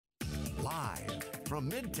Live from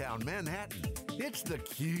Midtown Manhattan, it's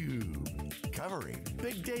theCUBE. Covering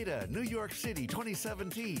Big Data New York City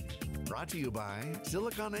 2017. Brought to you by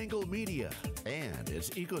SiliconANGLE Media and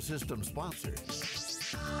its ecosystem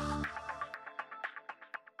sponsors.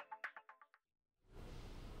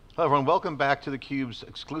 Hello everyone, welcome back to theCUBE's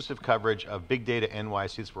exclusive coverage of Big Data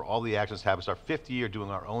NYC. It's where all the actions happen. It's our 5th year doing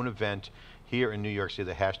our own event here in New York City.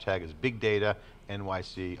 The hashtag is Big Data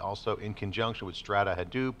NYC, also in conjunction with Strata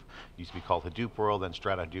Hadoop. Used to be called Hadoop World, then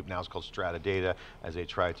Strata Hadoop, now it's called Strata Data, as they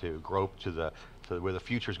try to grope to where the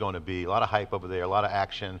future's going to be. A lot of hype over there, a lot of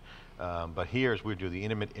action. But here's we do the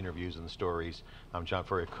intimate interviews and the stories. I'm John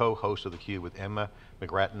Furrier, co-host of theCUBE with Emma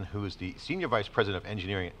McGrattan, who is the Senior Vice President of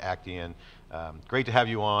Engineering at Actian. Great to have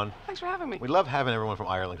you on. Thanks for having me. We love having everyone from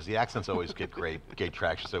Ireland because the accents always get great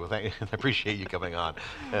traction, so I appreciate you coming on.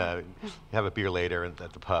 Have a beer later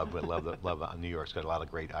at the pub, but love New York's got a lot of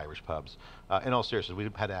great Irish pubs. In all seriousness,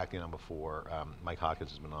 we've had Actian on before. Mike Hawkins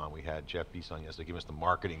has been on. We had Jeff Beese on yesterday, giving us the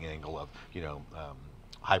marketing angle of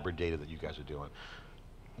hybrid data that you guys are doing.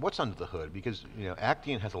 What's under the hood? Because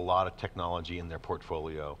Actian has a lot of technology in their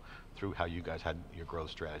portfolio through how you guys had your growth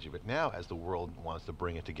strategy, but now as the world wants to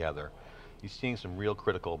bring it together, you're seeing some real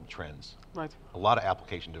critical trends. Right. A lot of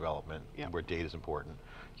application development where data is important.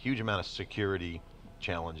 Huge amount of security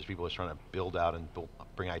challenges. People are trying to build out and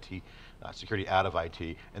bring IT, security out of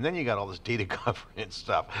IT. And then you got all this data governance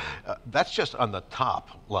stuff. That's just on the top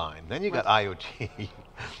line. Then you got IoT.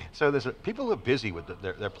 So people are busy with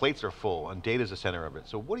their plates are full and data's the center of it.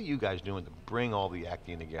 So what are you guys doing to bring all the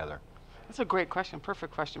Actian together? That's a great question,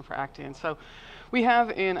 perfect question for Actian. So we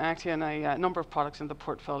have in Actian a number of products in the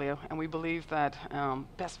portfolio, and we believe that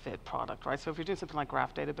best fit product, right? So if you're doing something like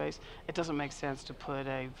graph database, it doesn't make sense to put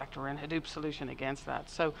a vector and Hadoop solution against that.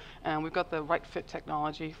 So we've got the right fit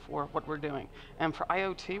technology for what we're doing. And for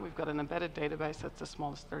IoT, we've got an embedded database that's the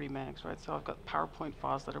smallest 30 megs, right? So I've got PowerPoint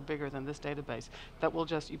files that are bigger than this database that will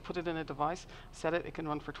you put it in a device, set it can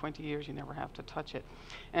run for 20 years, you never have to touch it.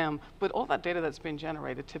 But all that data that's been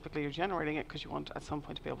generated, typically you're generating it because you want at some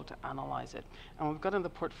point to be able to analyze it. And what we've got in the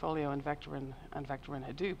portfolio in Vector and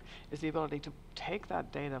Hadoop is the ability to take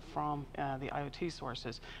that data from the IoT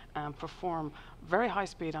sources and perform very high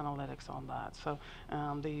speed analytics on that. So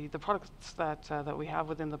the products that we have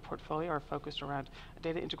within the portfolio are focused around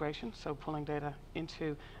data integration, so pulling data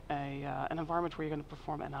into an environment where you're going to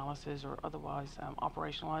perform analysis or otherwise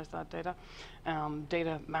operationalize that data.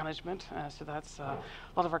 Data management, so that's a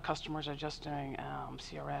lot of our customers are just doing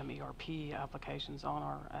CRM, ERP applications on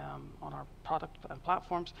our product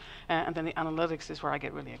platforms, and then the analytics is where I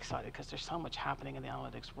get really excited because there's so much happening in the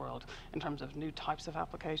analytics world in terms of new types of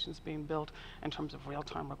applications being built, in terms of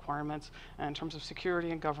real-time requirements, and in terms of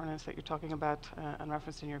security and governance that you're talking about and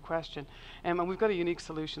referenced in your question. And we've got a unique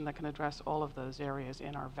solution that can address all of those areas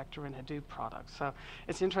in our Vector and Hadoop products. So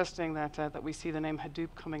it's interesting that we see the name Hadoop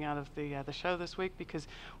coming out of the show this week because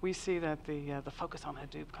we see that the focus on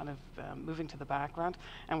Hadoop kind of moving to the background,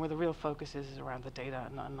 and where the real focus is around the data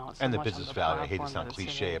and not so and the much business on the value. I hate to platform sound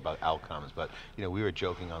cliche about outcomes, but we were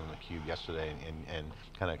joking on theCUBE yesterday and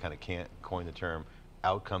kind of can't coin the term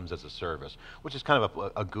outcomes as a service, which is kind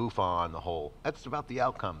of a goof on the whole. That's about the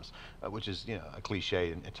outcomes, which is a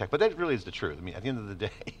cliche in tech, but that really is the truth. I mean, at the end of the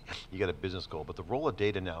day, you got a business goal, but the role of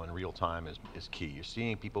data now in real time is key. You're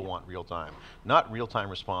seeing people want real time, not real time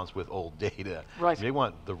response with old data. Right. They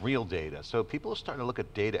want the real data. So people are starting to look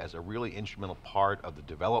at data as a really instrumental part of the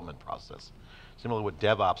development process. Similar to what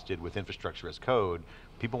DevOps did with infrastructure as code,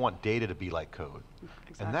 people want data to be like code.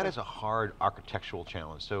 Exactly. And that is a hard architectural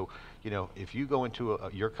challenge. So, if you go into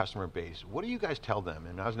your customer base, what do you guys tell them?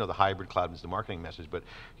 And I know the hybrid cloud is the marketing message, but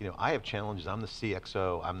I have challenges. I'm the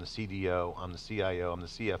CXO, I'm the CDO, I'm the CIO, I'm the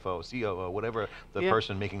CFO, COO, whatever the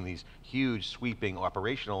person making these huge sweeping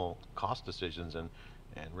operational cost decisions and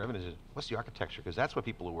revenues. What's the architecture? Because that's what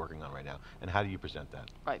people are working on right now. And how do you present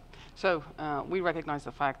that? Right. So we recognize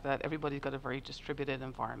the fact that everybody's got a very distributed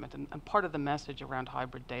environment, and part of the message around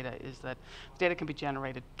hybrid data is that data can be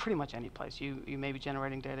generated pretty much any place. You may be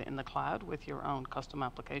generating data in the cloud with your own custom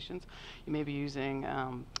applications. You may be using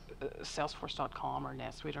Salesforce.com or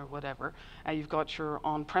NetSuite or whatever. You've got your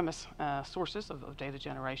on-premise sources of data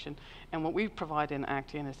generation, and what we provide in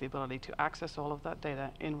Actian is the ability to access all of that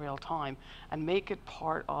data in real time and make it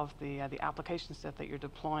part of the application set that you're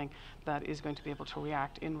deploying that is going to be able to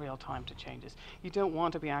react in real time to changes. You don't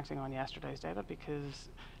want to be acting on yesterday's data because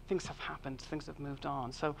things have happened, things have moved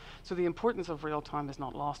on. So the importance of real time is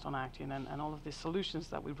not lost on Actian, and all of the solutions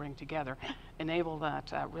that we bring together enable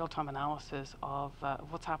that real-time analysis of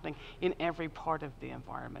what's happening in every part of the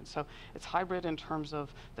environment. So it's hybrid in terms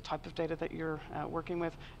of the type of data that you're working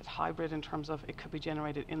with. It's hybrid in terms of it could be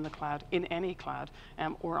generated in the cloud, in any cloud,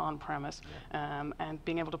 or on-premise. And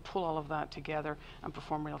being able to pull all of that together and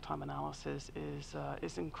perform real-time analysis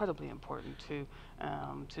is incredibly important to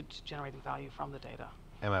generating value from the data.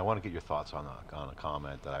 Emma, I want to get your thoughts on a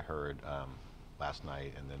comment that I heard last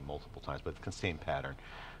night and then multiple times, but it's the same pattern.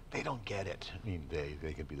 They don't get it. I mean,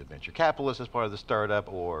 they could be the venture capitalist as part of the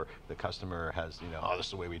startup, or the customer has, oh, this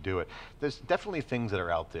is the way we do it. There's definitely things that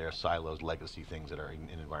are out there, silos, legacy things that are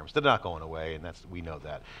in environments. They're not going away, and we know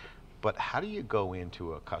that. But how do you go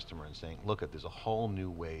into a customer and saying, look, there's a whole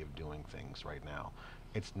new way of doing things right now.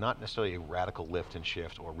 It's not necessarily a radical lift and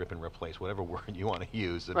shift or rip and replace, whatever word you want to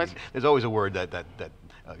use. I mean, there's always a word that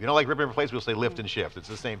you don't like rip and replace, we'll say lift and shift. It's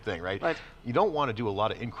the same thing, right? You don't want to do a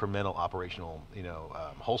lot of incremental operational,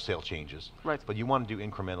 wholesale changes, but you want to do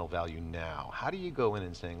incremental value now. How do you go in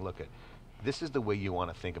and saying, look, this is the way you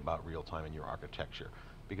want to think about real time in your architecture?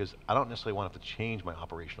 Because I don't necessarily want to have to change my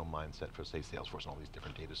operational mindset for, say, Salesforce and all these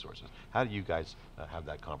different data sources. How do you guys have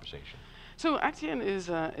that conversation? So Actian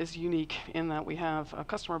is unique in that we have a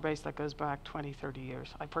customer base that goes back 20, 30 years.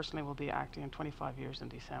 I personally will be Actian 25 years in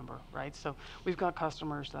December, right? So we've got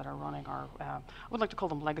customers that are running our, I would like to call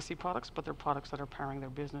them legacy products, but they're products that are powering their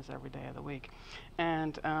business every day of the week.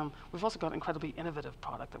 And we've also got incredibly innovative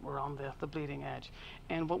product that we're on the bleeding edge.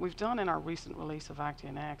 And what we've done in our recent release of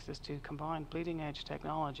Actian X is to combine bleeding edge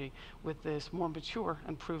technology with this more mature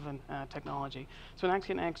and proven technology. So in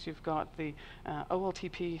Actian X, you've got the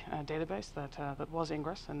OLTP database that was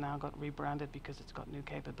Ingress and now got rebranded because it's got new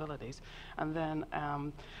capabilities. And then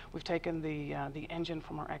we've taken the engine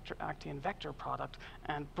from our Actian Vector product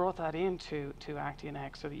and brought that into Actian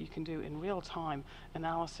X so that you can do in real time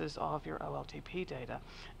analysis of your OLTP data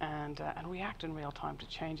and react in real time to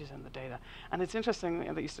changes in the data. And it's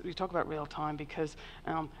interesting that you talk about real time because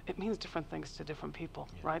it means different things to different people,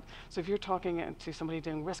 right? So if you're talking to somebody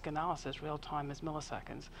doing risk analysis, real time is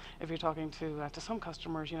milliseconds. If you're talking to some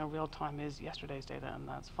customers, real time is yesterday's data, and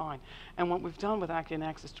that's fine. And what we've done with Actian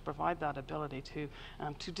X is to provide that ability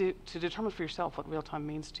to determine for yourself what real time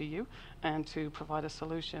means to you, and to provide a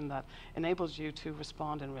solution that enables you to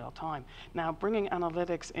respond in real time. Now, bringing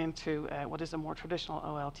analytics into what is a more traditional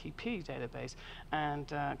OLTP database, and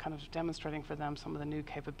kind of demonstrating for them some of the new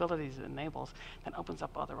capabilities it enables, then opens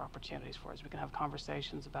up other opportunities for us. We can have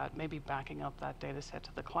conversations about maybe backing up that data set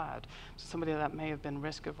to the cloud. So somebody that may have been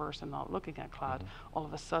risk averse and not looking at cloud, all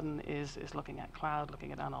of a sudden is looking at cloud,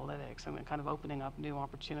 looking at analytics, and kind of opening up new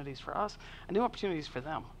opportunities for us and new opportunities for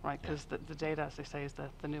them, right? Because the data, as they say, is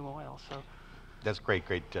the new oil. So that's great,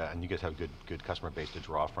 and you guys have a good customer base to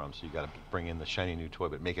draw from, so you got to bring in the shiny new toy,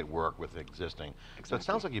 but make it work with the existing. Exactly. So it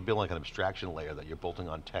sounds like you build like an abstraction layer that you're bolting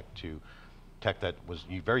on tech that was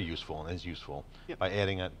very useful and is useful by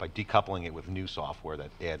adding it, by decoupling it with new software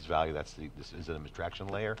that adds value. This is an abstraction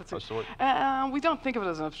layer of a sort? We don't think of it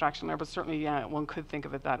as an abstraction layer, but certainly one could think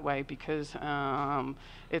of it that way because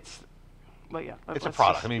it's, well, yeah. It's a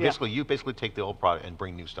product. I mean, you basically take the old product and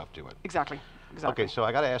bring new stuff to it. Exactly. Okay, so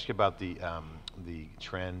I got to ask you about the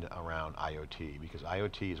trend around IoT, because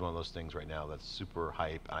IoT is one of those things right now that's super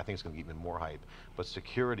hype, and I think it's going to get even more hype, but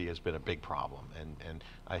security has been a big problem, and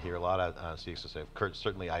I hear a lot of CXOs say,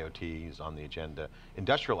 certainly IoT is on the agenda.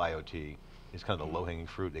 Industrial IoT is kind of the low-hanging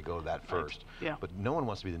fruit, they go to that first, but no one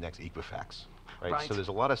wants to be the next Equifax, right? So there's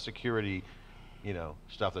a lot of security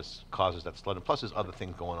stuff that causes that flood, and plus there's other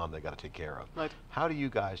things going on they got to take care of. Right. How do you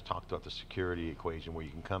guys talk about the security equation where you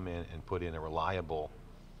can come in and put in a reliable,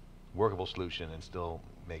 workable solution and still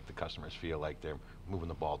make the customers feel like they're moving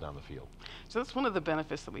the ball down the field? So that's one of the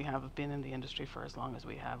benefits that we have been in the industry for as long as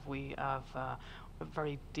we have. We have a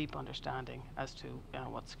very deep understanding as to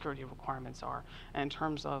what security requirements are in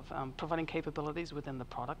terms of providing capabilities within the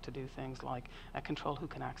product to do things like control who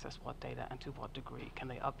can access what data and to what degree. Can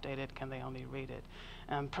they update it? Can they only read it?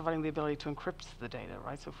 Providing the ability to encrypt the data,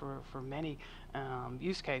 right? So for many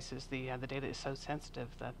use cases, the data is so sensitive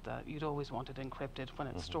that you'd always want it encrypted when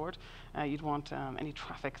it's stored. You'd want any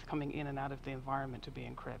traffic coming in and out of the environment to be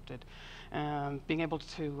encrypted. Being able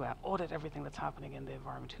to audit everything that's happening in the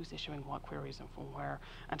environment, who's issuing what queries and from ransomware,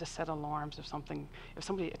 and to set alarms if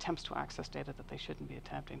somebody attempts to access data that they shouldn't be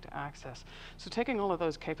attempting to access. So taking all of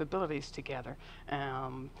those capabilities together,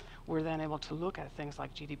 we're then able to look at things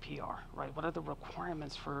like GDPR, right? What are the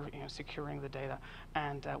requirements for securing the data?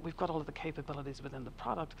 And we've got all of the capabilities within the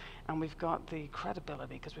product, and we've got the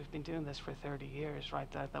credibility, because we've been doing this for 30 years, right?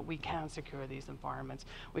 That we can secure these environments.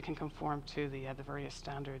 We can conform to the various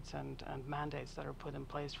standards and mandates that are put in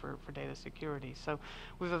place for data security. So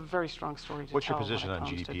we have a very strong story to What's tell. your position when it on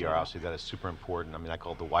comes to GDPR? data. Obviously, that is super important. I mean, I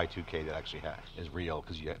call it the Y2K that actually is real,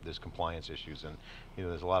 because there's compliance issues, and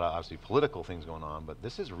there's a lot of obviously political things going on, but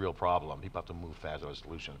this is a real problem. People have to move fast to a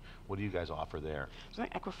solution. What do you guys offer there? So I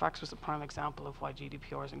think Equifax was a prime example of why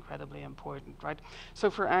GDPR is incredibly important, right? So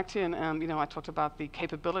for Actian, I talked about the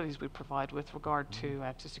capabilities we provide with regard to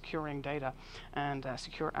securing data and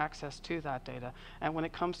secure access to that data. And when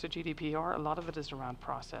it comes to GDPR, a lot of it is around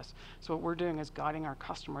process. So what we're doing is guiding our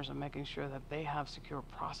customers and making sure that they have secure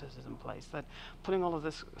processes in place, that putting all of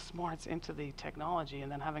this smarts into the technology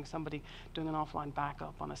and then having somebody doing an offline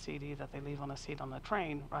backup on a CD that they leave on a seat on the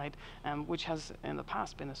train, right, which has in the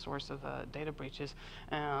past been a source of data breaches,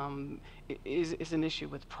 is an issue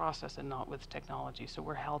with process and not with technology. So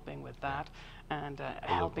we're helping with that and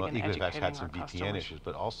helping and educating our had some customers. VPN issues,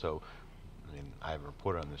 but also, I mean, I haven't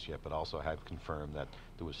reported on this yet, but also have confirmed that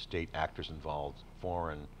there was state actors involved,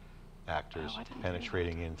 foreign actors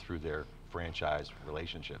penetrating in through their franchise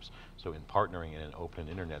relationships. So in partnering in an open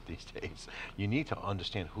internet these days, you need to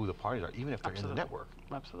understand who the parties are, even if they're in the network.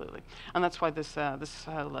 Absolutely, and that's why this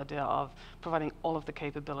whole idea of providing all of the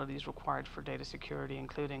capabilities required for data security,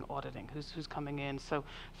 including auditing, who's coming in. So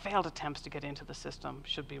failed attempts to get into the system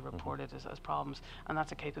should be reported as problems, and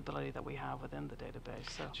that's a capability that we have within the database.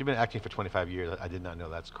 So you've been acting for 25 years. I did not know.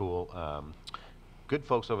 That's cool. Good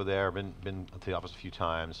folks over there. Been to the office a few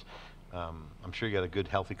times. I'm sure you got a good,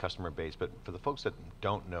 healthy customer base, but for the folks that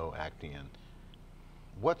don't know Actian,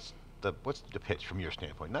 what's the pitch from your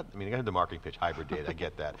standpoint? I mean, I got the marketing pitch, hybrid data, I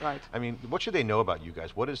get that. Right. I mean, what should they know about you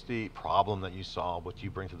guys? What is the problem that you solve, what you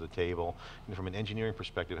bring to the table? And from an engineering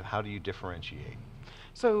perspective, how do you differentiate?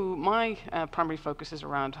 So my primary focus is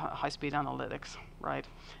around high-speed analytics, right?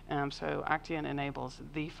 So Actian enables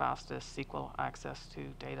the fastest SQL access to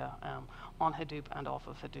data on Hadoop and off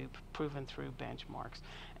of Hadoop, proven through benchmarks.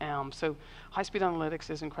 So high-speed analytics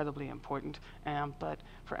is incredibly important, but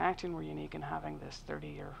for Actian, we're unique in having this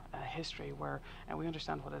 30-year history where we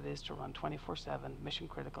understand what it is to run 24/7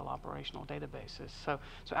 mission-critical operational databases. So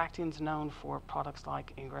Actian's known for products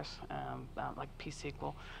like Ingress, like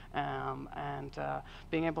pSQL, and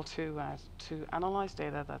being able to analyze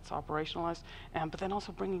data that's operationalized, but then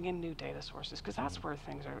also bringing in new data sources, because that's where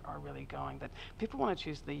things are really going. That people want to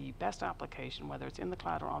choose the best application, whether it's in the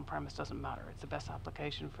cloud or on-premise, doesn't matter. It's the best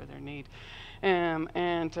application for their need.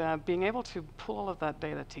 And being able to pull all of that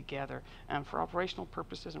data together for operational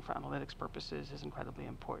purposes and for analytics purposes is incredibly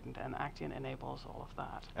important, and Actian enables all of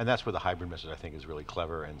that. And that's where the hybrid message, I think, is really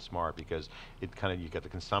clever and smart, because it kind of, you got the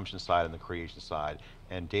consumption side and the creation side,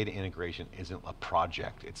 and data integration isn't a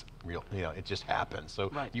project, it's real, it just happens.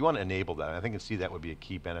 So you want to enable that, and I think see that would be a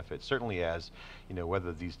key benefit. Certainly as,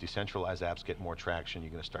 whether these decentralized apps get more traction,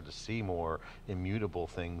 you're going to start to see more immutable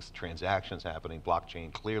things, transactions happening.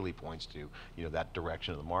 Blockchain clearly points to, that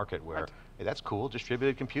direction of the market where, hey, that's cool,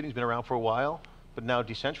 distributed computing's been around for a while, but now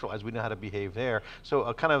decentralized, we know how to behave there.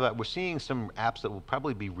 So we're seeing some apps that will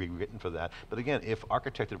probably be rewritten for that. But again, if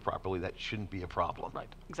architected properly, that shouldn't be a problem. Right,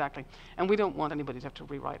 exactly. And we don't want anybody to have to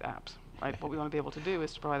rewrite apps, right? What we want to be able to do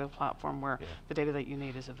is to provide a platform where the data that you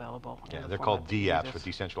need is available. Yeah, they're called D-apps, for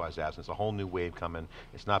decentralized apps. And it's a whole new wave coming.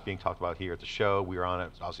 It's not being talked about here at the show. We're on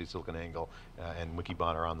it, obviously SiliconANGLE and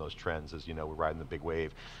Wikibon are on those trends, as you know, we're riding the big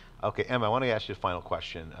wave. Okay, Emma, I want to ask you a final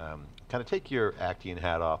question. Kind of take your Actian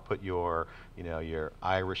hat off, put your, your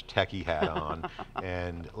Irish techie hat on,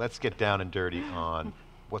 and let's get down and dirty on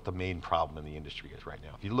what the main problem in the industry is right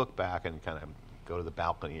now. If you look back and kind of go to the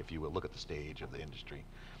balcony, if you will, look at the stage of the industry.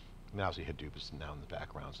 I mean, obviously Hadoop is now in the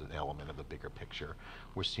background, so it's an element of the bigger picture.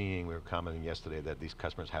 We were commenting yesterday that these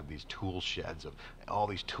customers have these tool sheds of all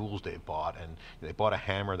these tools they bought, and they bought a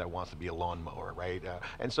hammer that wants to be a lawnmower, right?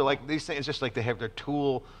 And so like these things, it's just like they have their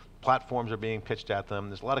tool platforms are being pitched at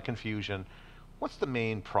them. There's a lot of confusion. What's the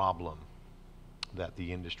main problem that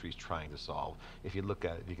the industry is trying to solve? If you look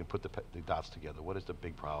at it, you can put the dots together. What is the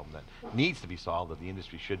big problem that needs to be solved that the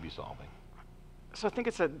industry should be solving? So I think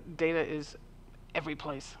it's that data is every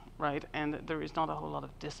place, right? And there is not a whole lot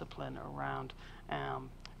of discipline around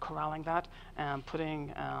corralling that,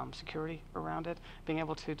 putting security around it, being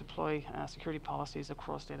able to deploy security policies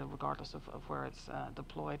across data regardless of where it's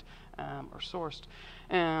deployed or sourced.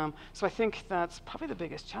 So I think that's probably the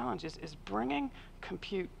biggest challenge is bringing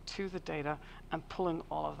compute to the data and pulling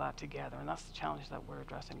all of that together, and that's the challenge that we're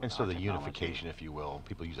addressing with And so our the technology. unification, if you will,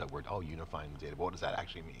 people use that word, oh, unifying the data, but what does that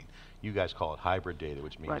actually mean? You guys call it hybrid data,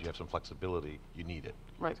 which means you have some flexibility, you need it.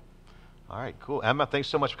 Right. All right, cool. Emma, thanks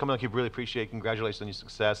so much for coming on theCUBE, really appreciate it. Congratulations on your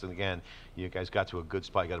success, and again, you guys got to a good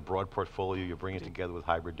spot. You got a broad portfolio, you're bringing it together with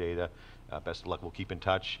hybrid data. Best of luck, we'll keep in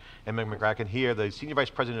touch. And McGrattan here, the Senior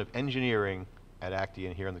Vice President of Engineering at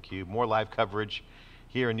Actian here on theCUBE. More live coverage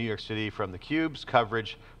here in New York City from theCUBE's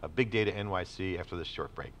coverage of Big Data NYC after this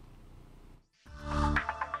short break.